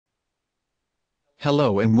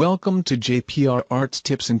Hello and welcome to JPR Arts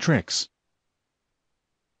Tips and Tricks.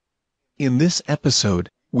 In this episode,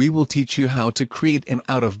 we will teach you how to create an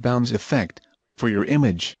out-of-bounds effect for your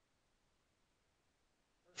image.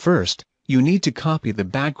 First, you need to copy the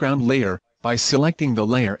background layer by selecting the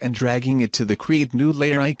layer and dragging it to the Create New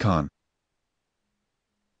Layer icon.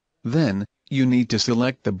 Then, you need to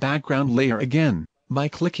select the background layer again by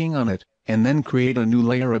clicking on it, and then create a new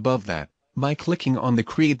layer above that by clicking on the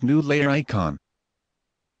Create New Layer icon.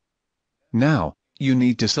 Now, you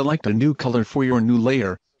need to select a new color for your new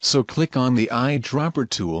layer, so click on the eyedropper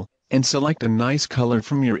tool, and select a nice color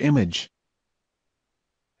from your image.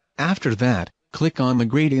 After that, click on the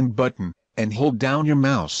gradient button, and hold down your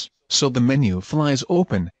mouse, so the menu flies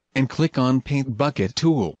open, and click on Paint Bucket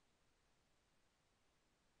tool.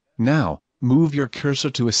 Now, move your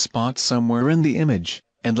cursor to a spot somewhere in the image,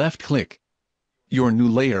 and left-click. Your new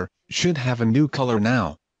layer should have a new color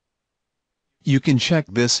now. You can check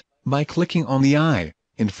this by clicking on the eye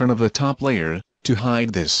in front of the top layer to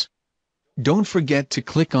hide this. Don't forget to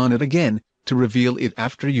click on it again to reveal it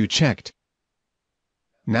after you checked.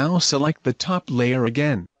 Now select the top layer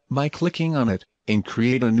again by clicking on it and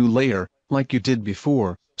create a new layer like you did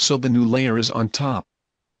before, so the new layer is on top.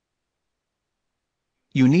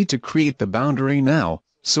 You need to create the boundary now,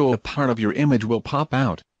 so a part of your image will pop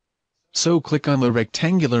out. So click on the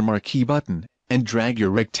rectangular marquee button and drag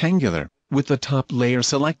your rectangular with the top layer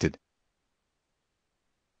selected.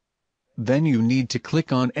 Then you need to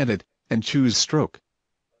click on Edit and choose Stroke.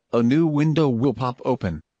 A new window will pop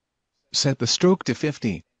open. Set the stroke to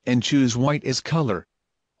 50 and choose white as color.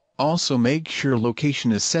 Also make sure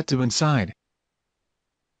location is set to inside.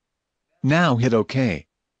 Now hit OK.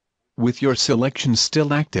 With your selection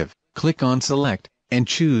still active, click on Select and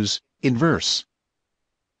choose Inverse.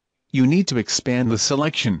 You need to expand the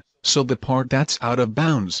selection so the part that's out of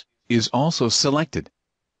bounds is also selected.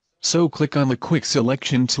 So click on the Quick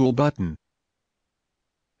Selection tool button.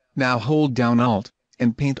 Now hold down Alt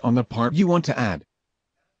and paint on the part you want to add.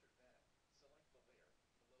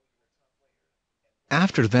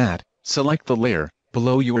 After that, select the layer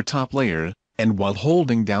below your top layer, and while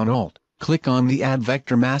holding down Alt, click on the Add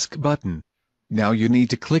Vector Mask button. Now you need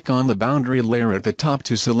to click on the boundary layer at the top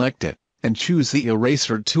to select it, and choose the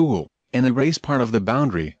Eraser tool, and erase part of the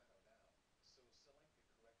boundary.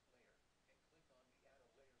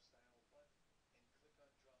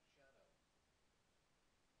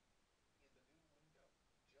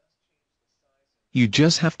 You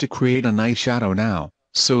just have to create a nice shadow now,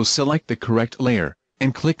 so select the correct layer,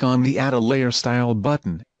 and click on the Add a Layer Style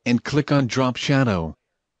button, and click on Drop Shadow.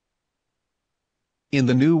 In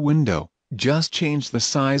the new window, just change the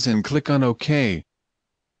size and click on OK.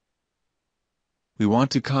 We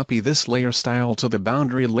want to copy this layer style to the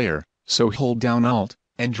boundary layer, so hold down Alt,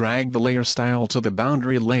 and drag the layer style to the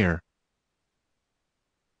boundary layer.